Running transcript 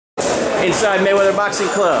inside Mayweather Boxing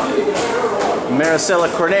Club. Maricela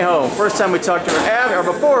Cornejo. First time we talked to her after or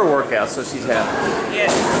before her workout, so she's happy.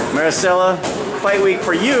 Yes. Maricela, fight week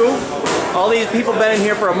for you. All these people been in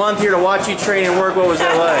here for a month here to watch you train and work. What was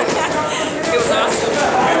that like? It was awesome.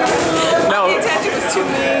 No. The attention was too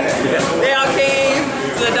mean. Yeah. They all came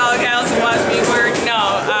to the doghouse and watched me work.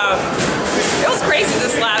 No, it was crazy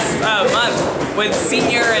this last month with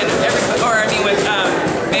Senior and with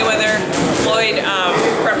Mayweather, Floyd,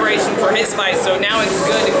 preparation for his fight. So now it's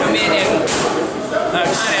good to come in and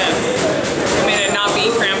not be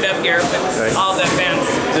crammed up here with all the fans.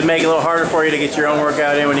 Does it make it a little harder for you to get your own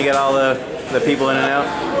workout in when you get all the people in and out?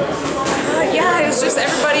 Yeah, it's just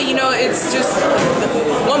everybody, you know, it's just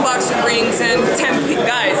one boxer brings in 10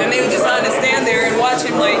 guys, and they just stand there and watch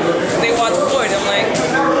him like they watch Floyd. I'm like,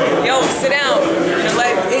 yo, sit down. You know,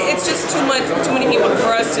 like it's just too many people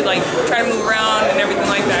for us to like try to move around and everything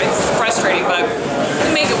like that. It's frustrating, but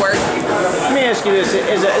we make it work. Let me ask you this: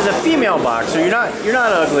 as a female boxer, you're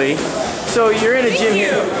not ugly, so you're in a gym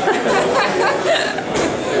here.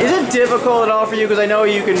 Is it difficult at all for you? Because I know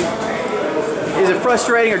you can. Is it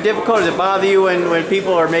frustrating or difficult? Does it bother you when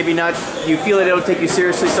people are maybe not, you feel that they don't take you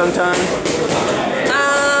seriously sometimes?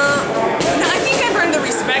 No, I think I've earned the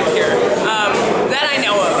respect here. That I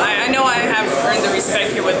know of. I know I have earned the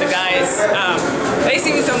respect here with the guys. They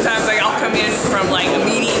see me sometimes, like I'll come in from like a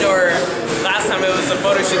meeting, or last time it was a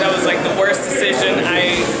photo shoot, that was like the worst decision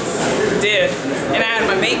I did. And I had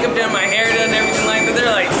my makeup done, my hair done, everything like that.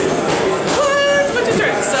 They're like, what you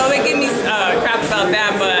doing? So they give me crap about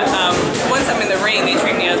that, but once I'm in the ring, they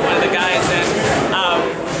treat me as one of the guys,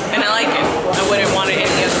 and I like it. I wouldn't want it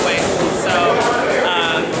any other way. So,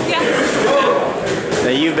 yeah. Now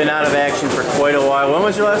you've been out of action for quite a while. When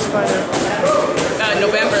was your last fight there?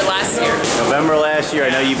 November last year. November last year. I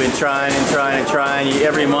know you've been trying and trying and trying.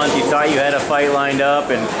 Every month you thought you had a fight lined up,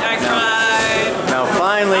 and I tried. Now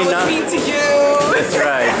finally, I was mean to you. That's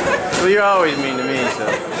right. Well, you're always mean to me, so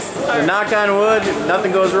knock on wood,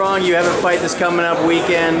 nothing goes wrong. You have a fight that's coming up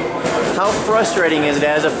weekend. How frustrating is it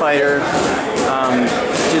as a fighter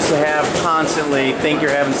just to have constantly think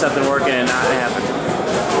you're having something working and not happen?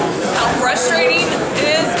 How frustrating it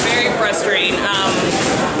is? Very frustrating.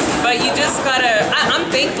 But you just gotta, I'm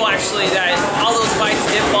thankful actually that all those fights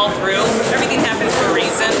did fall through. Everything happens for a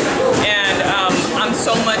reason, and I'm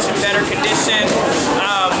so much in better condition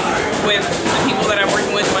with the people that I'm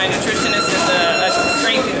working with, my nutritionist and the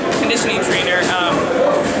strength and conditioning trainer,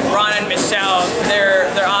 Ron and Michelle. They're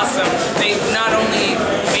awesome. They not only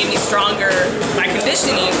made me stronger by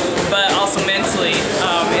conditioning, but also mentally,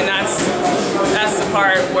 and that's the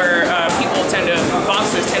part where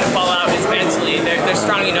boxers tend to fall out is mentally. They're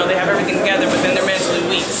strong, you know, they have everything together, but then they're mentally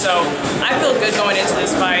weak. So I feel good going into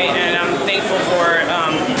this fight, and I'm thankful for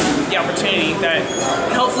the opportunity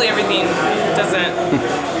and hopefully everything doesn't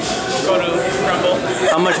go to crumble.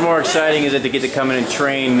 How much more exciting is it to get to come in and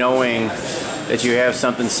train knowing that you have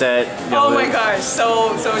something set? Oh my gosh,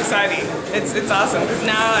 so exciting. It's awesome, because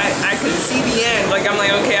now I can see the end. Like I'm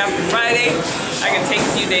like, okay, after Friday, I can take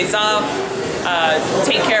a few days off,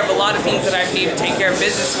 take care of a lot of things that I need to take care of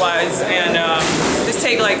business-wise, and just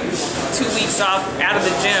take like 2 weeks off out of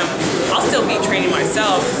the gym. I'll still be training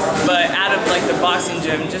myself, but out of like the boxing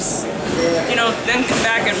gym, just, you know, then come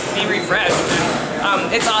back and be refreshed. And,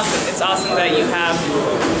 it's awesome. It's awesome that you have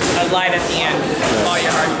a light at the end of all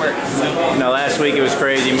your hard work. So. Now last week it was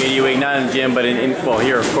crazy media week, not in the gym, but well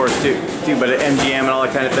here of course too, but at MGM and all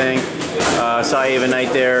that kind of thing. Saw Ava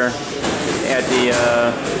Knight there at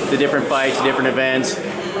the different fights, different events.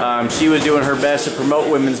 She was doing her best to promote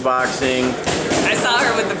women's boxing. I saw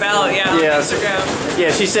her with the belt, on Instagram.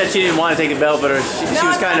 Yeah, she said she didn't want to take the belt, but she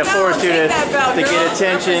was kind of forced to get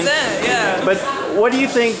attention. Yeah. But what do you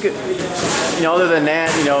think, you know, other than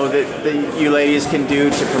that, you know, that you ladies can do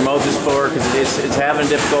to promote the sport, because it's having a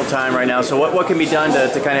difficult time right now. So what can be done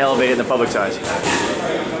to kind of elevate it in the public's eyes?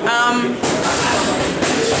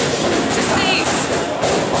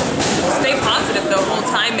 Stay positive the whole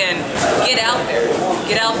time and get out there.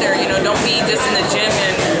 Get out there, you know, don't be just in the gym.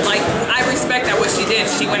 And like, I respect that what she did.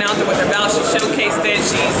 She went out there with her belt, she showcased it.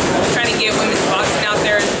 She's trying to get women's boxing out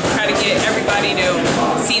there, try to get everybody to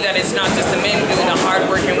see that it's not just the men doing the hard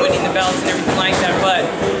work and winning the belts and everything like that, but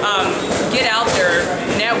get out there,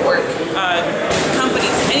 network,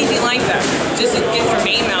 companies, anything like that. Just to get your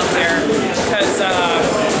name out there, because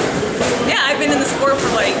yeah, I've been in the sport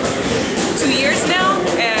for like 2 years now,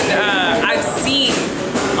 and I've seen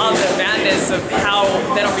all the madness of how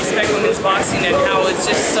they don't respect women's boxing and how it's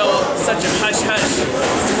just such a hush-hush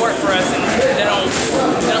sport for us, and they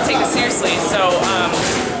don't take it seriously. So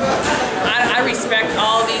I respect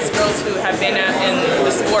all these girls who have been in the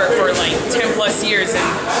sport for like 10 plus years and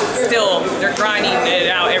still they're grinding it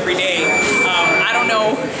out every day. I don't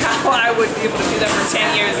know how I would be able to do that for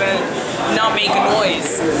 10 years and not make a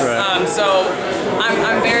noise. Right. So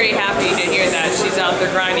I'm very happy to hear that she's out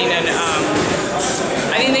there grinding, and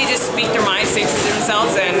I think they just speak their minds, stay true to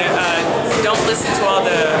themselves, and don't listen to all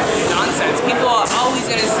the nonsense. People are always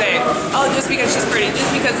going to say, oh, just because she's pretty,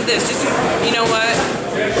 just because of this, just, you know what?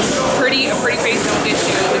 A pretty face don't get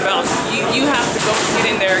you the belt. You have to go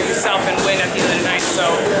get in there yourself and win at the end of the night. So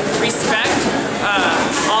respect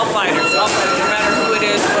all fighters, no matter who it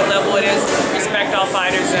is, what level it is. Respect all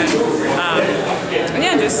fighters, and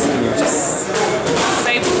yeah, just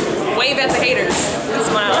say, wave at the haters and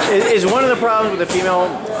smile. Is one of the problems with the female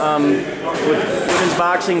with women's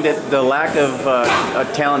boxing that the lack of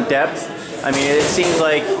talent depth? I mean, it seems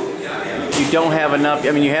like you don't have enough.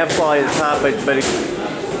 I mean, you have quality at the top, but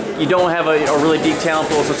you don't have a really deep talent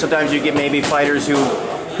pool. So sometimes you get maybe fighters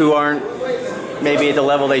who aren't maybe at the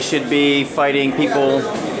level they should be fighting people,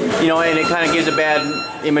 you know, and it kind of gives a bad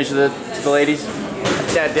image to the ladies.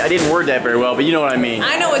 I didn't word that very well, but you know what I mean.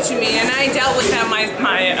 I know what you mean, and I dealt with that my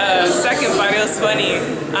second fight. It was funny.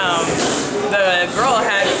 The girl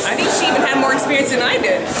had, I think she even had more experience than I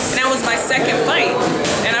did, and that was my second fight.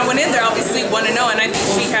 And I went in there obviously 1-0, and I think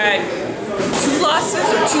she had 2 losses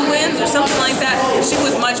or 2 wins or something like that. She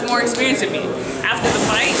was much more experienced than me. After the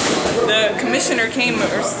fight, the commissioner came,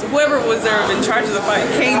 or whoever was there in charge of the fight,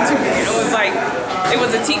 came to me and was like, it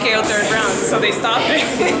was a TKO 3rd round, so they stopped it.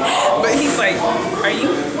 But he's like, are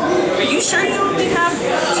you sure you only have 2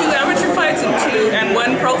 amateur fights and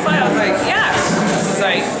 1 pro fight? I was like, yeah. He's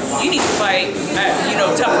like, you need to fight,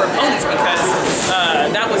 tougher opponents because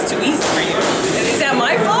that was too easy for you. And is that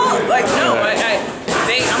my fault? Like, no,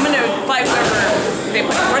 I'm gonna fight whoever they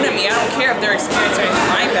put in front of me. I don't care if they're experienced or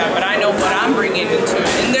anything like that, but I know what I'm bringing into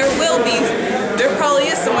it. And there probably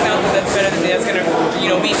is someone out there that's better than me that's gonna,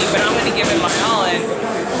 beat me. But I'm gonna give it my all, and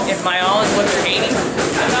if my all is what they're hating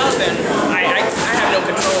about, then I have no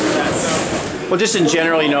control over that. So. Well, just in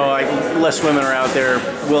general, like less women are out there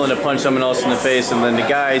willing to punch someone else in the face than the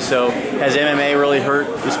guys. So has MMA really hurt,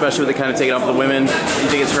 especially with the kind of taking off the women? Do you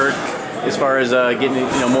think it's hurt as far as getting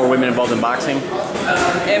more women involved in boxing?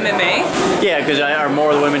 MMA? Yeah, because are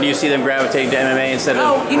more of the women, do you see them gravitating to MMA instead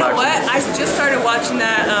of you know boxing? what? I just started watching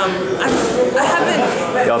that. I haven't.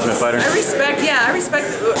 The Ultimate Fighter? I respect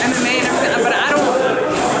MMA and everything, but I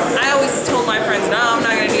always told my friends, no, I'm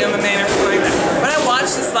not going to do MMA and everything like that. But I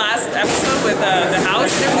watched this last episode with the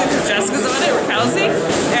house and everything, because Jessica's on it, or Kelsey,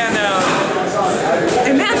 and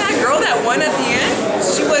man, that girl that won at the end,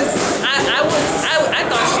 she was, I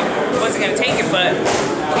thought she wasn't going to take it, but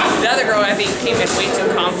the other girl, I think, came in way too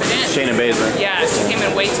confident. Shayna Baszler. Yeah, she came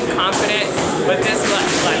in way too confident, but this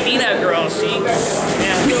Latina girl,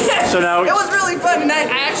 So now it was really fun, and I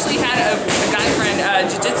actually had a guy friend,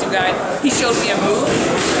 jiu-jitsu guy. He showed me a move,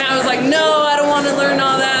 and I was like, no, I don't want to learn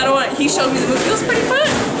all that. He showed me the move. It was pretty fun.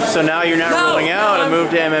 So now you're not ruling out a move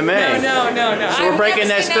to MMA. No. So we're breaking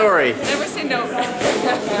that story. Never say no.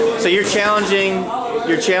 So you're challenging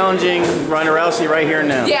Ronda Rousey right here and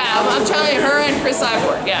now. Yeah, I'm challenging her and Chris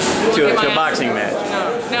Cyborg. Yeah. To a boxing match.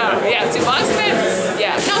 No. Yeah, to a boxing match.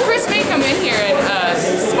 Yeah. No, Chris may come in here and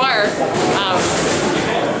spar.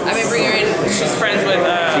 I may bring her in. She's friends with.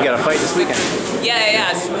 You got a fight this weekend. Yeah.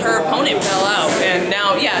 Her opponent fell out, and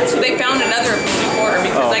now so they found another opponent for her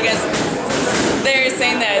because I guess they're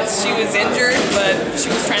saying that she was injured, but she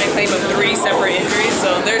was trying to claim 3 separate injuries.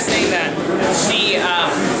 So they're saying that she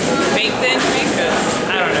faked the injury because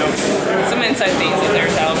I don't know, some inside things in there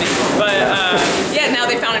tell me. But yeah, now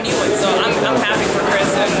they found a new one. So I'm happy for Chris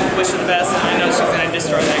and wish her the best. And I know she's gonna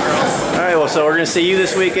destroy that girl. All right, well, so we're gonna see you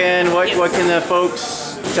this weekend. What can the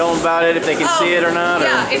folks tell them about it, if they can see it or not?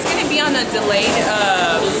 Yeah, it's going to be on a delayed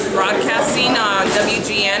broadcasting on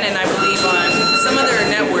WGN and I believe on some other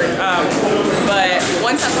network. But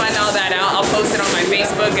once I find all that out, I'll post it on my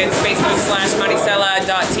Facebook. It's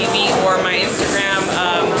facebook.com/maricela.tv or my Instagram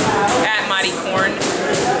 @MariCorn.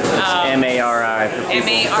 M-A-R-I.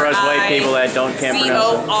 For us white people that can't pronounce it.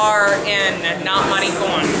 C-O-R-N, not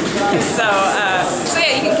Maricon. So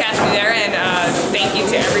yeah, you can catch me there, and thank you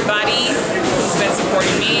to everybody who's been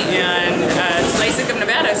supporting me, and it's LASIK of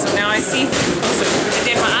Nevada, so now I see. So it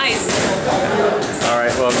did my eyes. All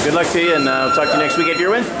right, well, good luck to you, and I'll talk to you next week after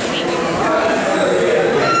your win.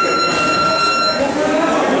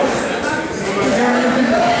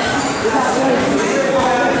 Thank you.